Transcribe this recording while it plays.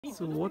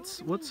So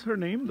what's her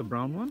name? The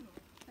brown one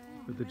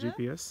with the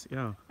GPS?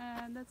 Yeah.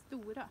 That's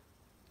Dora.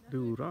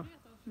 Dora.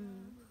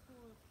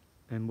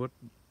 And what?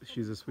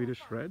 She's a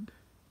Swedish red.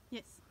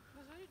 Yes.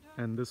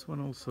 And this one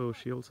also.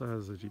 She also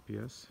has a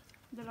GPS.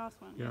 The last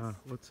one. Yeah. Yes.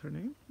 What's her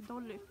name?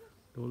 Dolly.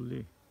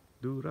 Dolly.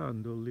 Dora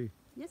and Dolly.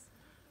 Yes.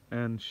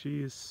 And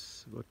she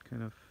is what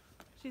kind of?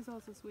 She's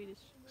also Swedish.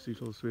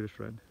 She's also Swedish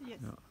red. Yes.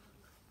 Yeah.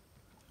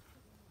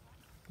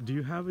 Do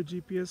you have a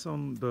GPS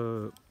on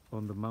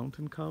the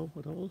mountain cow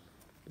at all?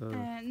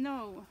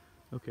 No.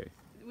 Okay.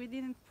 We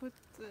didn't put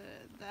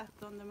that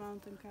on the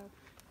mountain cow.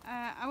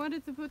 I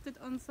wanted to put it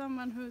on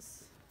someone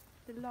who's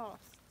the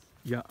last.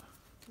 Yeah.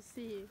 To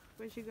see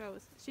where she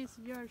goes. She's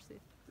Jersey,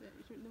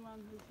 the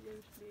one who's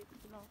usually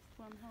the last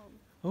one home.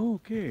 Oh,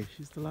 okay.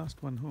 She's the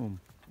last one home.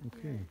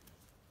 Okay.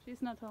 Yeah.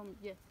 She's not home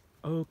yet.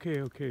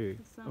 Okay. Okay.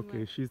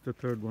 Okay. She's the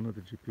third one of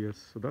the GPS.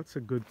 So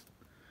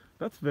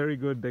that's very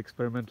good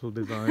experimental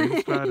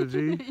design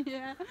strategy.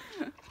 Yeah.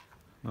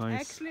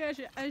 Nice.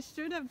 Actually, I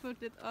should have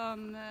put it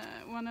on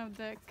one of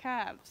the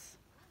calves.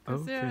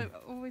 Because there are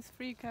always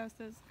 3 cows.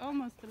 That's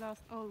almost the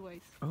last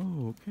always.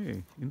 Oh,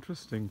 okay.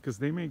 Interesting. Because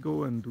they may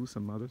go and do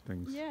some other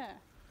things. Yeah.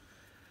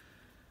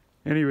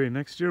 Anyway,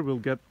 next year we'll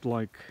get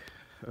like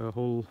a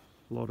whole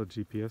lot of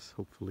GPS,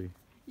 hopefully.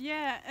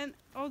 Yeah, and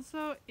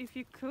also if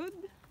you could,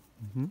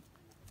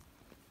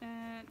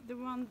 the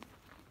one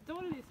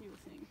Dolly's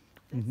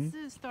using,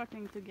 that's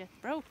starting to get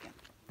broken.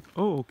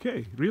 Oh,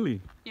 okay.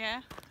 Really?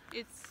 Yeah.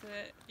 It's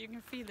you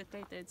can feel it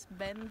later. It's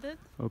bended.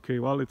 Okay.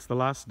 Well, it's the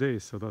last day,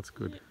 so that's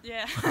good.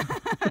 Yeah.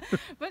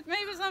 But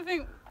maybe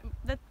something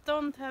that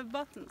don't have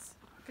buttons,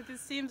 because it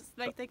seems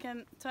like they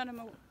can turn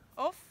them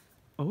off.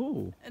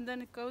 Oh. And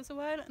then it goes a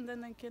while, and then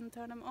they can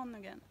turn them on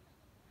again.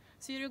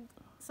 So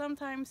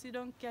sometimes you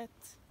don't get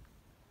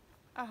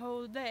a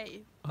whole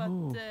day, but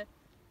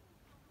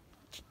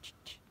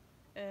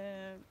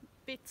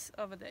bits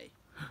of a day.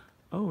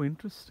 Oh,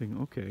 interesting.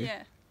 Okay.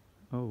 Yeah.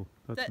 Oh,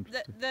 that's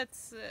interesting.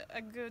 That's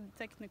a good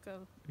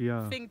technical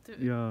thing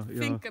to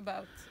think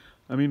about.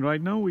 I mean,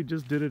 right now we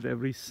just did it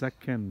every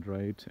second,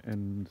 right?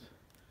 And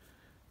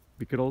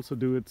we could also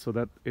do it so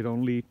that it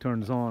only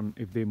turns on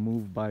if they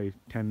move by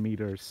 10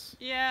 meters.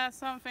 Yeah,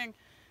 something.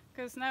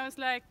 Because now it's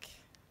like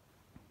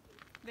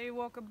they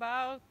walk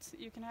about,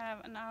 you can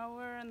have an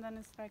hour, and then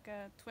it's like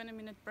a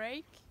 20-minute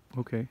break.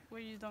 Okay.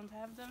 Where you don't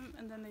have them,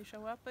 and then they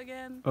show up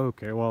again.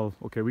 Okay, well,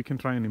 okay, we can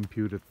try and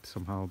impute it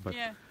somehow, but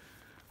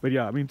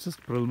yeah, I mean, it's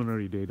just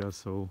preliminary data,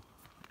 so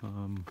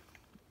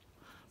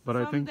but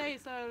I think some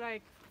days are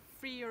like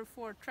 3 or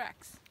 4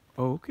 tracks.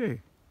 Oh, okay.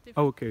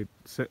 Okay,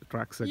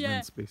 track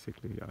segments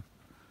basically.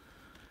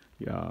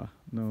 Yeah,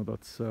 no,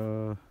 that's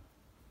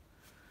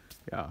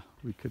yeah,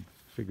 we could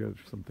figure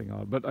something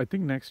out, but I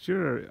think next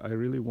year I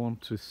really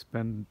want to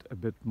spend a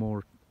bit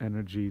more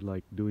energy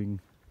like doing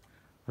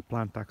a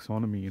plant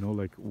taxonomy, you know,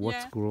 like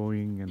what's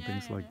growing and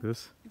things like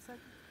this.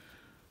 Exactly.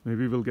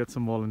 Maybe we'll get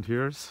some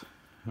volunteers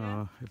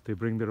if they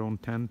bring their own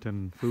tent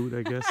and food,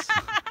 I guess.